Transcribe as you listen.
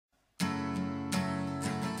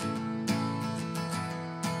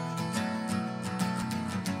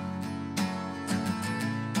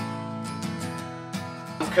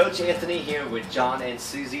Coach Anthony here with John and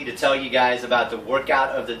Susie to tell you guys about the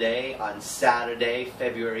workout of the day on Saturday,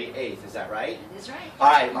 February 8th. Is that right? That is right.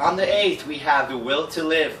 Alright, on the 8th we have the Will to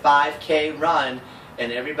Live 5K run,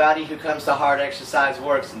 and everybody who comes to Hard Exercise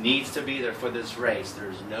Works needs to be there for this race.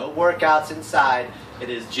 There's no workouts inside. It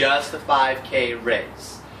is just the 5K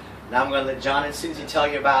race. Now I'm going to let John and Susie tell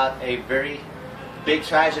you about a very big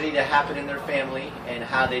tragedy that happened in their family and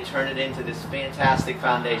how they turned it into this fantastic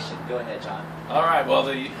foundation. Go ahead, John. All right, well,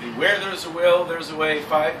 the Where There's a Will, There's a Way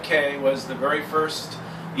 5K was the very first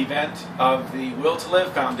event of the Will to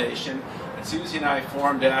Live Foundation that Susie and I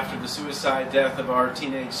formed after the suicide death of our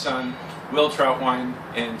teenage son, Will Troutwine,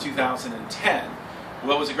 in 2010.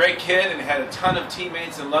 Will was a great kid and had a ton of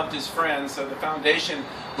teammates and loved his friends, so the foundation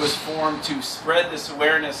was formed to spread this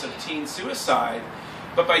awareness of teen suicide,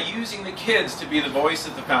 but by using the kids to be the voice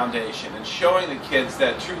of the foundation and showing the kids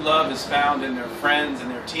that true love is found in their friends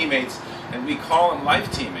and their teammates, and we call them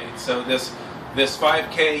life teammates. So this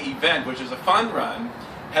 5K event, which is a fun run,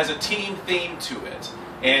 has a team theme to it.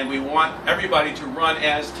 And we want everybody to run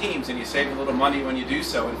as teams, and you save a little money when you do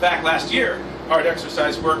so. In fact, last year, Hard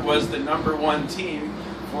Exercise Work was the #1 team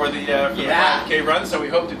for the 5K run, so we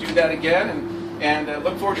hope to do that again. And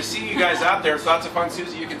look forward to seeing you guys out there. It's lots of fun.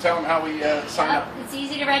 Susie, you can tell them how we sign up. It's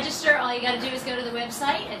easy to register. All you got to do is go to the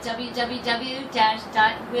website at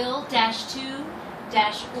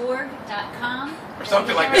www.will-2-org.com. Or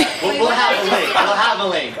something like that. We'll have a link. We'll have a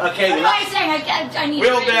link. Okay. What am I saying? I need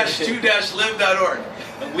will-2-live.org.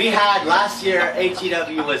 We had last year,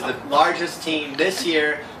 HEW was the largest team. This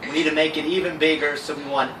year, we need to make it even bigger, so we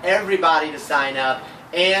want everybody to sign up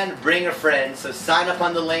and bring a friend. So sign up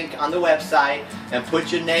on the link on the website and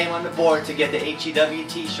put your name on the board to get the HEW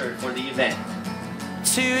t-shirt for the event.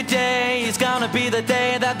 Today is gonna be the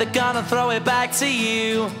day that they're gonna throw it back to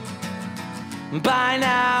you. By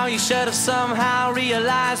now you should have somehow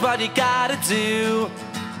realized what you gotta do.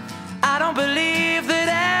 I don't believe that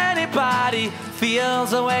anybody feels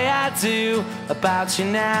the way I do about you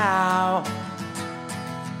now.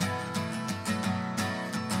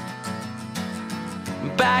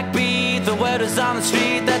 Backbeat, the word is on the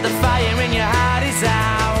street that the fire in your heart is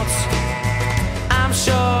out. I'm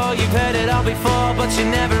sure you've heard it all before, but you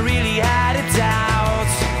never really had a doubt.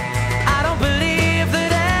 I don't believe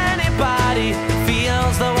that anybody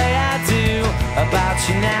feels the way I do about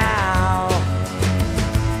you now.